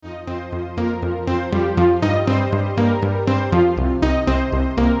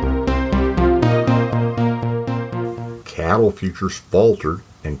Cattle futures faltered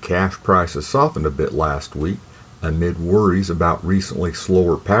and cash prices softened a bit last week amid worries about recently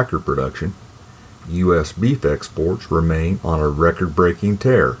slower packer production. U.S. beef exports remain on a record-breaking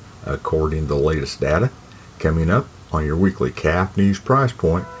tear, according to the latest data. Coming up on your weekly Calf News Price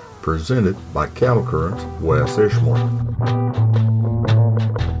Point, presented by Cattle Current's Wes Ishmael.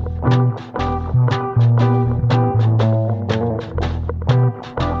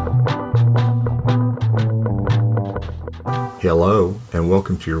 Hello, and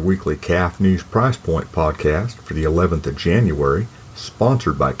welcome to your weekly Calf News Price Point podcast for the 11th of January,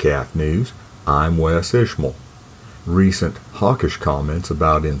 sponsored by Calf News. I'm Wes Ishmael. Recent hawkish comments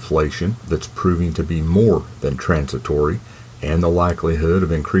about inflation that's proving to be more than transitory and the likelihood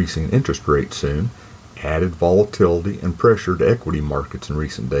of increasing interest rates soon added volatility and pressure to equity markets in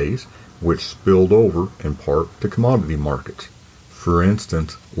recent days, which spilled over in part to commodity markets. For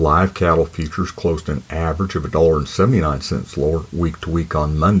instance, live cattle futures closed an average of $1.79 lower week to week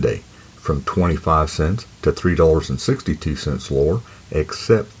on Monday, from 25 cents to $3.62 lower,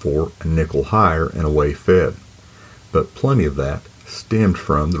 except for a nickel higher and away fed. But plenty of that stemmed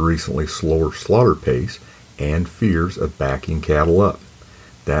from the recently slower slaughter pace and fears of backing cattle up.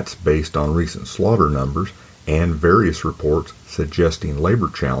 That's based on recent slaughter numbers and various reports suggesting labor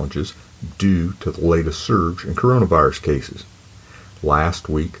challenges due to the latest surge in coronavirus cases. Last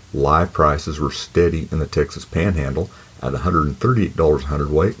week, live prices were steady in the Texas Panhandle at $138 a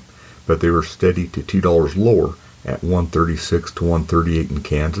hundredweight, but they were steady to $2 lower at $136 to $138 in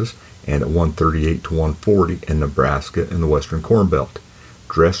Kansas and at $138 to $140 in Nebraska and the Western Corn Belt.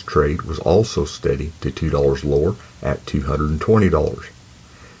 Dress trade was also steady to $2 lower at $220.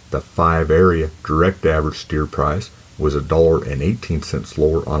 The 5-area direct average steer price was $1.18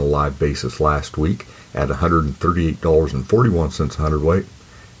 lower on a live basis last week at $138.41 a hundredweight.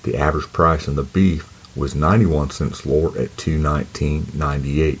 The average price in the beef was 91 cents lower at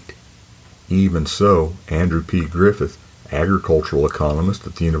 $219.98. Even so, Andrew P. Griffith, agricultural economist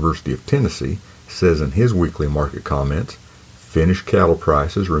at the University of Tennessee, says in his weekly market comments, finished cattle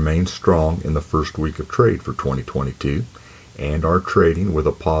prices remain strong in the first week of trade for 2022 and are trading with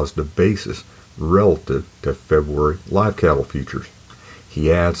a positive basis relative to February live cattle futures.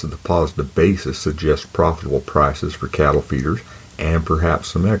 He adds that the positive basis suggests profitable prices for cattle feeders and perhaps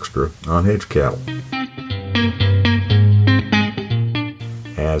some extra on hedge cattle.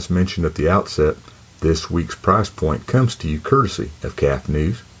 As mentioned at the outset, this week's price point comes to you courtesy of Calf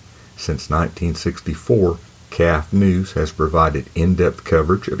News. Since 1964, Calf News has provided in-depth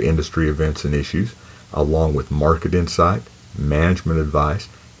coverage of industry events and issues, along with market insight, management advice,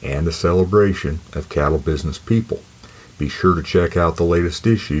 and a celebration of cattle business people. Be sure to check out the latest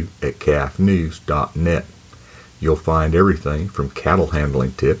issue at calfnews.net. You'll find everything from cattle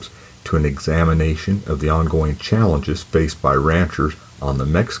handling tips to an examination of the ongoing challenges faced by ranchers on the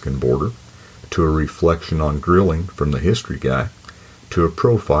Mexican border, to a reflection on grilling from the history guy, to a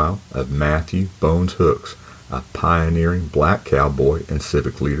profile of Matthew Bones Hooks, a pioneering black cowboy and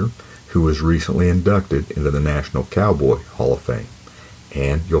civic leader who was recently inducted into the National Cowboy Hall of Fame.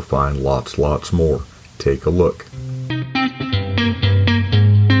 And you'll find lots more. Take a look.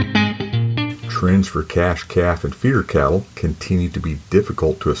 Trends for cash calf and feeder cattle continued to be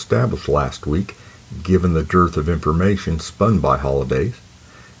difficult to establish last week, given the dearth of information spun by holidays.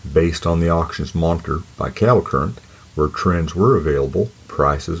 Based on the auctions monitored by Cattle Current, where trends were available,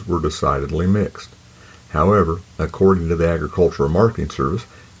 prices were decidedly mixed. However, according to the Agricultural Marketing Service,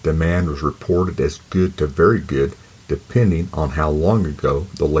 demand was reported as good to very good, depending on how long ago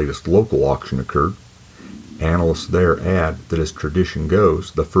the latest local auction occurred. Analysts there add that as tradition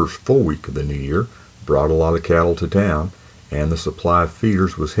goes, the first full week of the new year brought a lot of cattle to town, and the supply of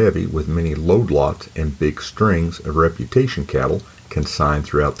feeders was heavy, with many load lots and big strings of reputation cattle consigned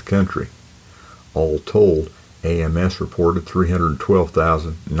throughout the country. All told, AMS reported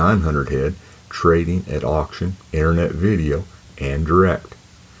 312,900 head trading at auction, internet video, and direct.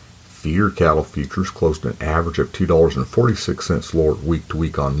 Feeder cattle futures closed an average of $2.46 lower week to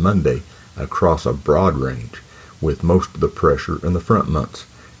week on Monday across a broad range, with most of the pressure in the front months.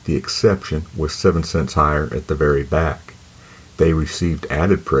 The exception was 7 cents higher at the very back. They received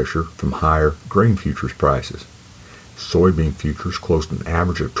added pressure from higher grain futures prices. Soybean futures closed an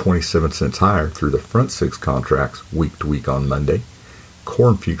average of 27 cents higher through the front 6 contracts week to week on Monday.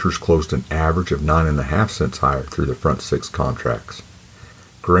 Corn futures closed an average of 9.5 cents higher through the front 6 contracts.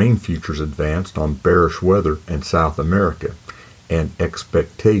 Grain futures advanced on bearish weather in South America and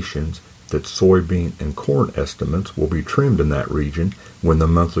expectations that soybean and corn estimates will be trimmed in that region when the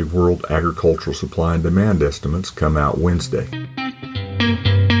monthly world agricultural supply and demand estimates come out Wednesday.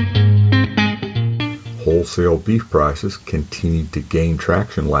 Whole Wholesale beef prices continued to gain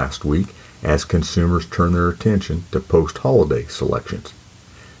traction last week as consumers turn their attention to post-holiday selections.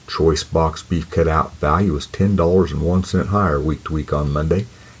 Choice box beef cutout value is $10.01 higher week to week on Monday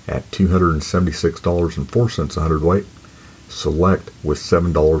at $276.04 a hundredweight. Select was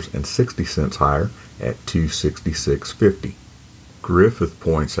 $7.60 higher at $266.50. Griffith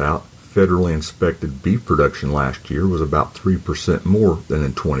points out federally inspected beef production last year was about 3% more than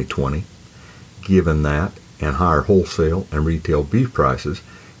in 2020. Given that and higher wholesale and retail beef prices,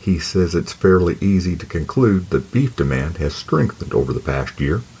 he says it's fairly easy to conclude that beef demand has strengthened over the past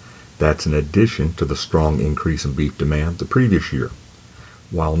year. That's in addition to the strong increase in beef demand the previous year.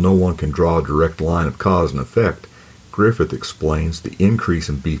 While no one can draw a direct line of cause and effect, Griffith explains the increase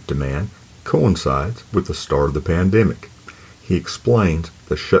in beef demand coincides with the start of the pandemic. He explains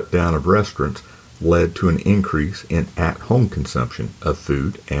the shutdown of restaurants led to an increase in at-home consumption of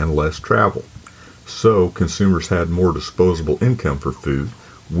food and less travel. So consumers had more disposable income for food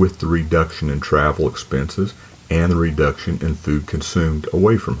with the reduction in travel expenses and the reduction in food consumed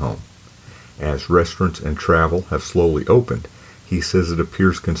away from home. As restaurants and travel have slowly opened, he says it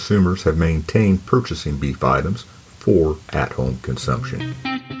appears consumers have maintained purchasing beef items for at-home consumption.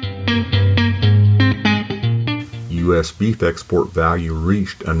 U.S. beef export value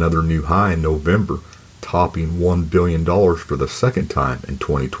reached another new high in November, topping $1 billion for the second time in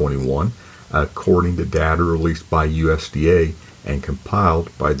 2021, according to data released by USDA and compiled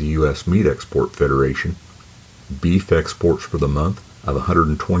by the U.S. Meat Export Federation. Beef exports for the month of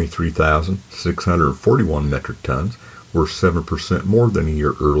 123,641 metric tons were 7% more than a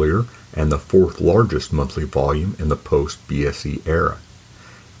year earlier and the fourth largest monthly volume in the post-BSE era.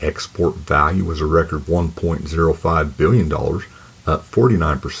 Export value was a record $1.05 billion, up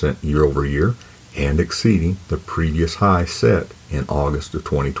 49% year over year, and exceeding the previous high set in August of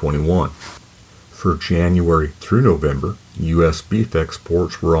 2021. For January through November, U.S. beef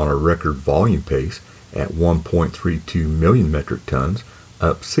exports were on a record volume pace at 1.32 million metric tons,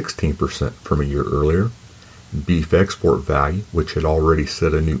 up 16% from a year earlier. Beef export value, which had already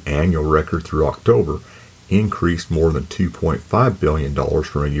set a new annual record through October, increased more than $2.5 billion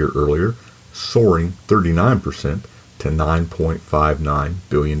from a year earlier, soaring 39% to $9.59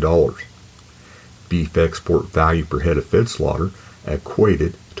 billion. Beef export value per head of fed slaughter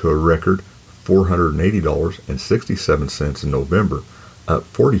equated to a record $480.67 in November, up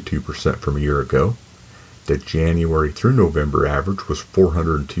 42% from a year ago. The January through November average was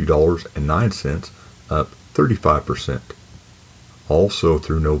 $402.09, up 35%. Also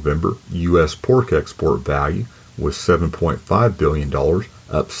through November, U.S. pork export value was $7.5 billion,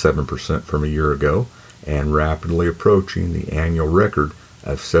 up 7% from a year ago, and rapidly approaching the annual record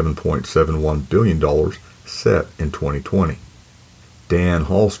of $7.71 billion set in 2020. Dan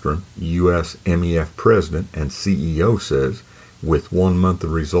Hallstrom, U.S. MEF President and CEO, says, with 1 month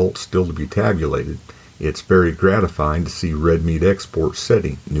of results still to be tabulated, it's very gratifying to see red meat exports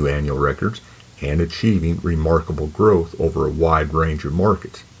setting new annual records and achieving remarkable growth over a wide range of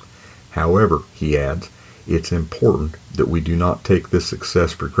markets. However, he adds, it's important that we do not take this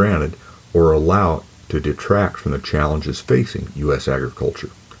success for granted or allow it to detract from the challenges facing U.S.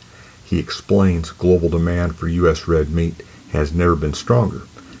 agriculture. He explains global demand for U.S. red meat has never been stronger,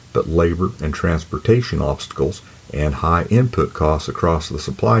 but labor and transportation obstacles and high input costs across the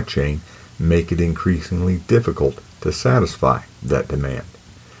supply chain make it increasingly difficult to satisfy that demand.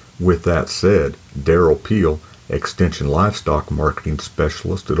 With that said, Darrell Peel, Extension Livestock Marketing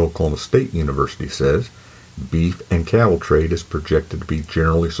Specialist at Oklahoma State University, says beef and cattle trade is projected to be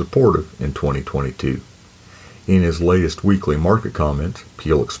generally supportive in 2022. In his latest weekly market comments,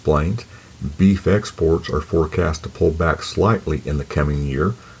 Peel explains, beef exports are forecast to pull back slightly in the coming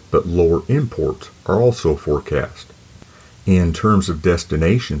year, but lower imports are also forecast. In terms of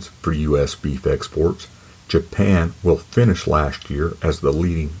destinations for U.S. beef exports, Japan will finish last year as the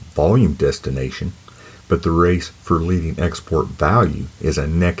leading volume destination, but the race for leading export value is a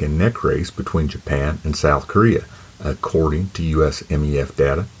neck-and-neck race between Japan and South Korea, according to U.S. MEF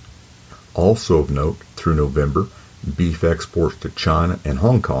data. Also of note, through November, beef exports to China and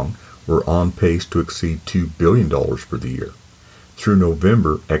Hong Kong were on pace to exceed $2 billion for the year. Through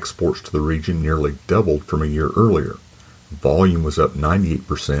November, exports to the region nearly doubled from a year earlier. Volume was up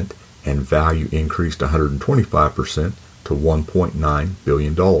 98% and value increased 125% to $1.9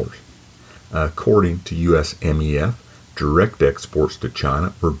 billion. According to U.S. MEF, direct exports to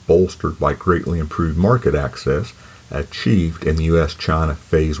China were bolstered by greatly improved market access achieved in the U.S.-China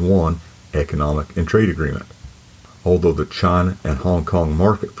Phase 1 Economic and Trade Agreement. Although the China and Hong Kong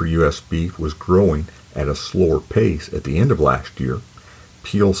market for U.S. beef was growing at a slower pace at the end of last year,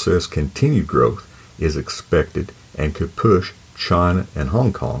 Peel says continued growth is expected and could push China and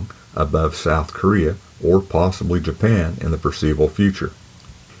Hong Kong above South Korea or possibly Japan in the foreseeable future.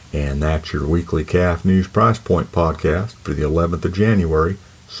 And that's your weekly Calf News Price Point podcast for the 11th of January,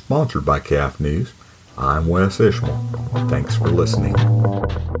 sponsored by Calf News. I'm Wes Ishmael. Thanks for listening.